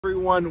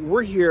Everyone,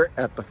 we're here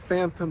at the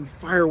Phantom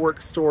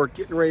Fireworks store,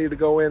 getting ready to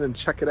go in and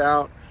check it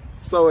out.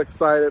 So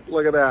excited.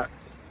 Look at that.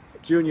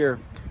 Junior.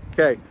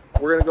 Okay,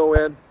 we're gonna go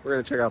in, we're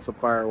gonna check out some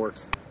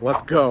fireworks.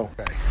 Let's go.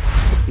 Okay,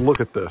 just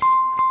look at this.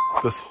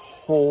 This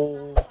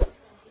whole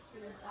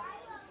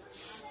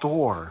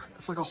store.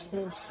 It's like a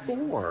whole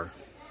store.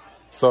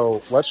 So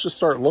let's just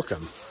start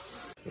looking.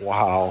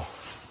 Wow,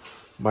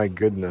 my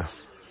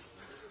goodness.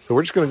 So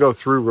we're just gonna go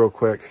through real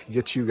quick,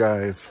 get you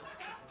guys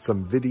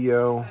some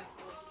video.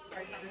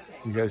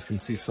 You guys can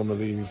see some of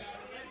these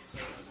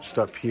just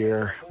up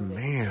here.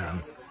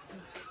 Man,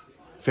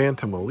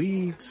 Phantom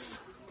Elites.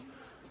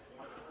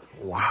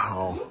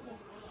 Wow,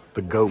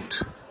 the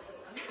goat.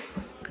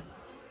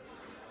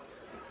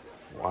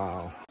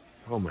 Wow,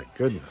 oh my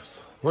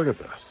goodness, look at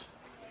this.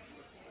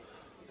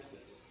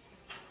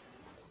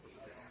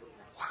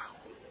 Wow,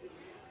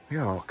 they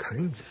got all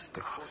kinds of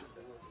stuff.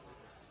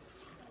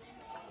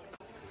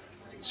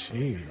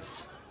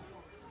 Jeez.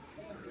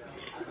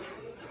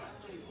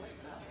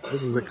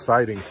 This is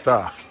exciting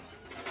stuff.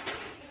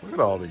 Look at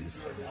all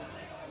these.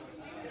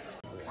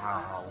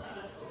 Wow.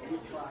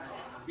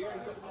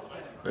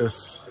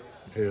 This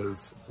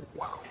is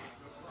wow.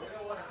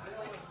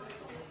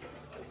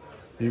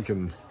 You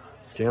can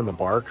scan the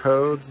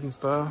barcodes and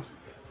stuff.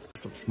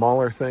 Some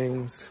smaller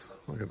things.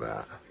 Look at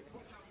that.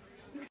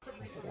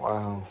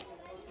 Wow.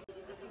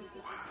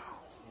 Wow.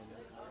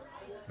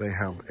 They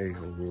have a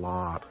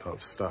lot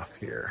of stuff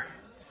here.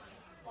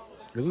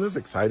 Isn't this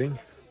exciting?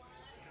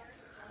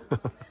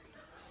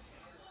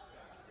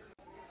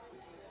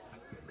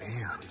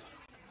 Man,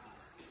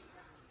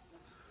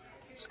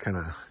 just kind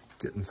of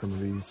getting some of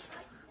these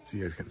so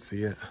you guys can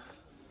see it.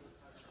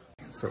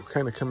 So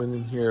kind of coming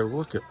in here,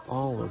 look at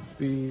all of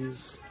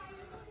these.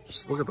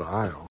 Just look at the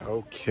aisle.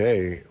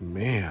 Okay,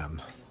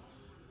 man,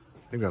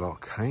 they got all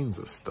kinds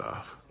of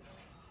stuff.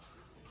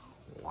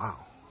 Wow.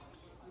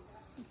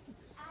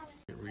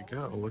 Here we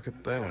go, look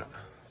at that.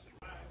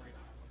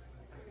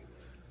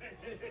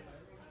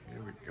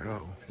 Here we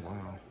go,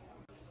 wow.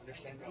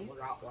 Understand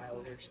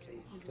Rottweilers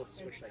can flip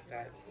switch like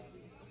that.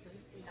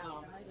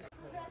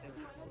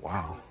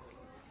 Wow.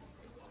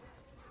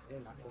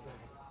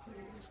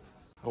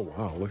 Oh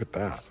wow, look at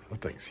that.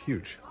 That thing's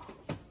huge.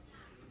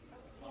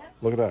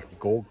 Look at that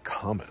gold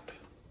comet.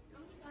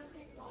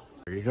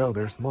 There you go,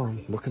 there's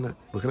Mom. Looking at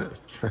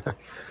it.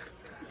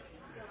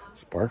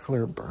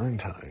 Sparkler burn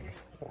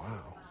times.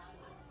 Wow.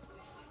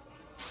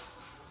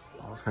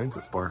 All kinds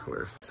of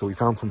sparklers. So we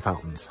found some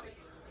fountains.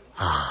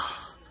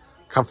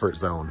 Comfort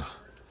zone.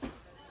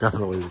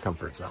 Definitely the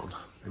comfort zone.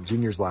 And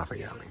Junior's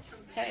laughing at me.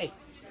 Hey.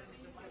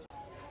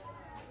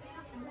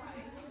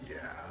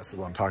 Yeah, this is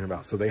what I'm talking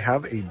about. So they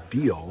have a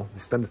deal. You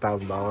spend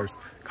 $1,000,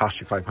 cost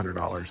you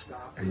 $500,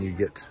 and you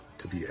get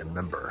to be a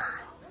member.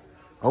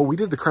 Oh, we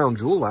did the Crown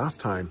Jewel last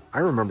time. I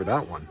remember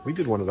that one. We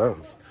did one of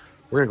those.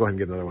 We're gonna go ahead and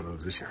get another one of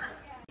those this year.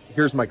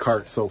 Here's my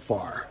cart so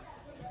far.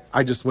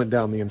 I just went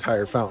down the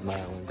entire fountain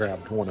aisle and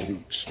grabbed one of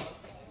each.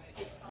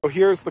 So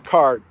here's the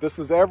cart. This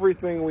is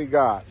everything we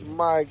got.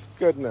 My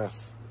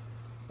goodness.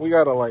 We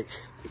gotta like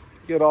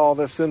get all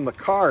this in the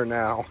car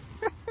now.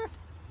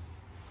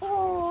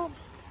 Oh,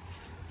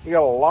 we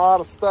got a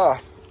lot of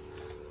stuff.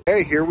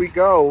 Hey, here we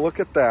go. Look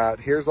at that.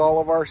 Here's all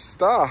of our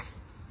stuff.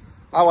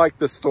 I like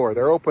this store.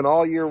 They're open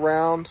all year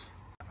round.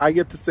 I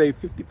get to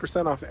save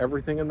 50% off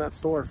everything in that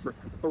store for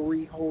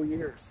 3 whole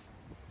years.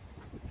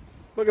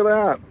 Look at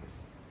that.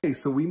 Okay,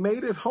 so we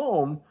made it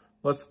home.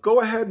 Let's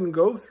go ahead and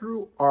go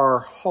through our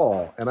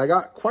haul. And I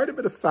got quite a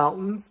bit of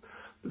fountains.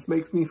 This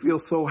makes me feel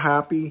so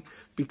happy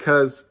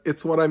because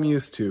it's what I'm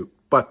used to.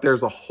 But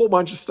there's a whole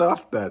bunch of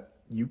stuff that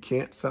you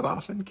can't set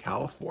off in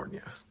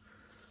California.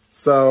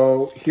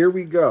 So here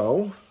we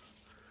go.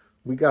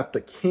 We got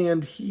the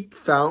canned heat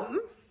fountain.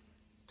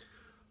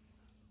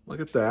 Look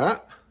at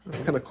that.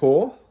 That's kind of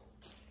cool.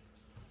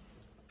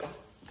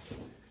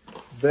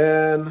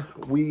 Then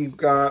we've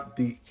got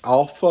the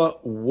Alpha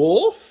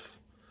Wolf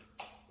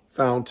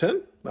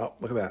fountain. Oh,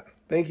 look at that.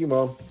 Thank you,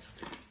 Mom.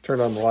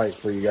 Turned on the light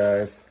for you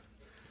guys.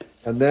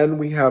 And then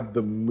we have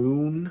the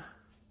Moon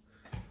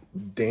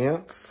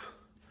Dance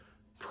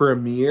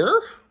Premier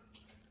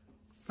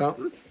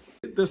fountain.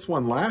 This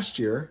one last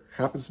year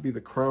happens to be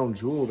the Crown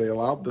Jewel. They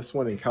allowed this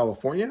one in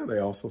California. They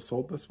also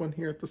sold this one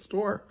here at the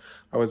store.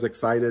 I was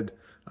excited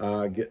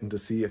getting to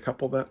see a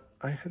couple that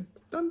I had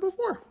done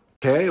before.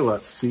 Okay,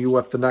 let's see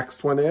what the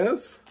next one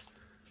is.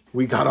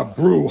 We got a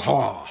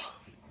Brewha.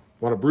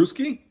 Want a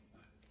brewski?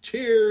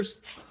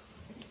 Cheers.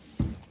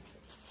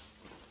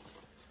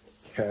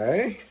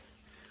 Okay.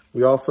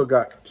 We also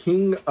got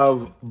King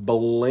of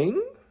Bling.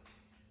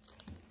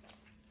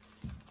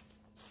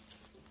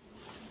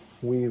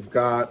 We've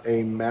got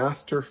a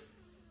Master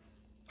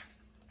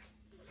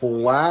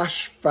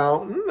Flash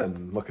fountain.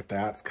 And look at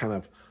that. It's kind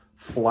of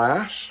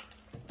flash.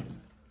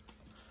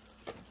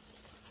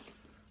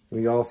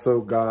 We also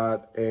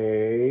got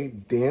a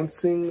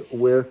Dancing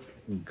with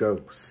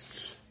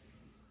Ghost.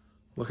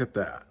 Look at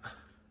that.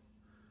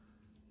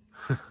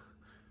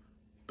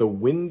 The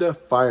Winda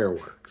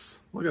Fireworks.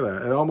 Look at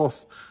that. It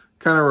almost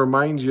kind of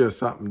reminds you of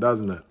something,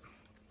 doesn't it?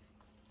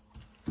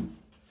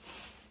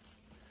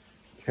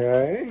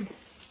 Okay.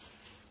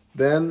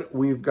 Then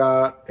we've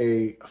got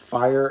a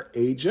fire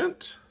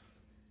agent.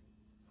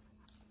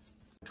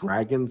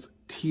 Dragon's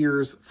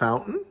Tears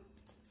fountain.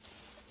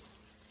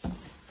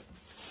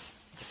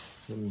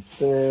 And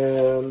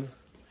then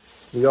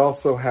we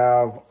also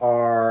have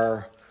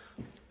our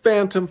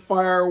Phantom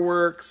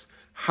Fireworks,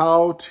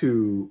 how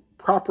to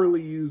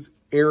properly use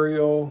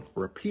aerial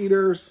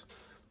repeaters,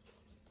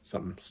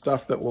 some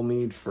stuff that we'll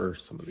need for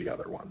some of the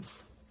other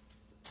ones.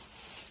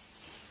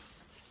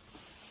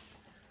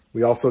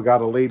 We also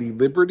got a Lady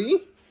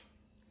Liberty,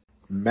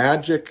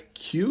 Magic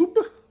Cube.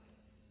 Here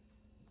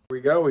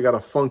we go, we got a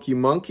Funky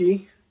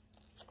Monkey,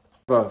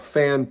 a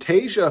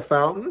Fantasia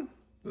fountain.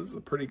 This is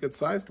a pretty good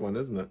sized one,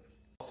 isn't it?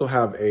 Also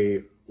have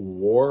a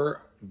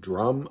War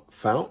Drum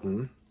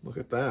fountain. Look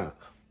at that.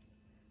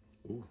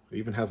 Ooh, it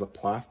even has a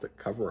plastic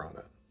cover on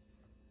it.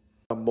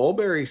 A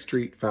Mulberry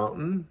Street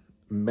fountain,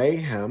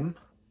 Mayhem,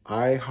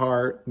 I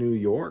Heart New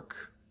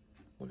York.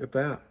 Look at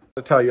that.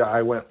 I tell you,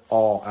 I went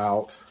all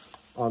out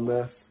on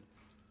this.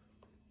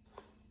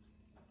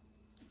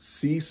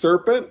 Sea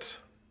Serpent,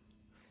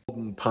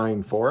 Golden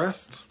Pine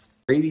Forest,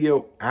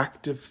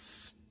 Radioactive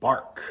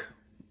Spark,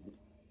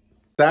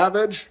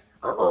 Savage,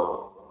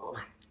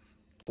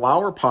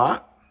 Flower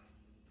Pot,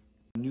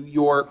 New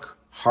York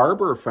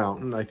Harbor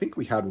Fountain. I think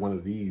we had one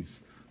of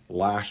these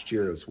last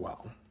year as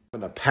well.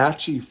 An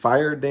Apache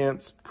Fire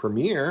Dance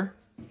Premiere.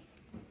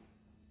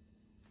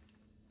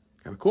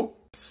 Kind of cool.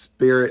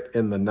 Spirit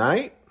in the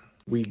Night.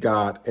 We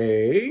got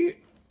a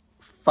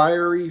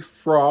Fiery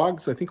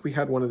Frogs. I think we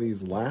had one of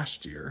these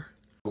last year.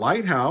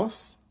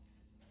 Lighthouse.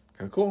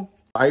 Kind of cool.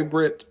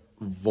 Vibrant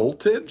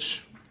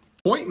Voltage.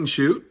 Point and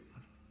Shoot.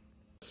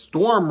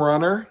 Storm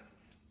Runner.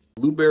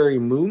 Blueberry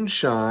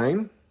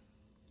Moonshine.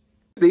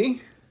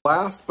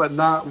 Last but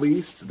not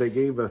least, they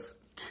gave us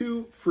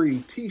 2 free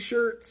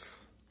t-shirts.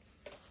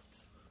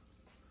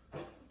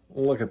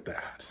 Look at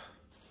that.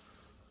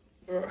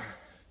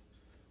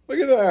 Look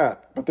at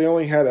that. But they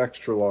only had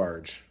extra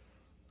large.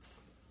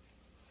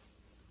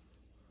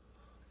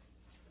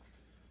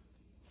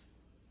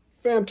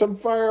 Phantom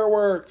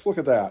Fireworks. Look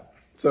at that.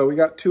 So we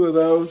got 2 of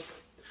those.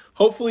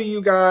 Hopefully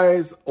you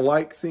guys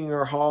like seeing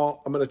our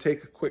haul. I'm going to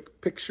take a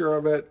quick picture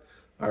of it,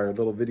 our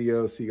little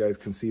video, so you guys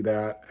can see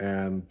that.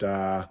 And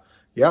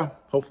yeah,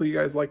 hopefully you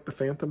guys like the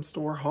Phantom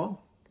Store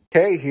haul.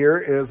 Okay, here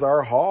is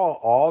our haul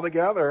all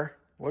together.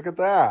 Look at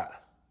that.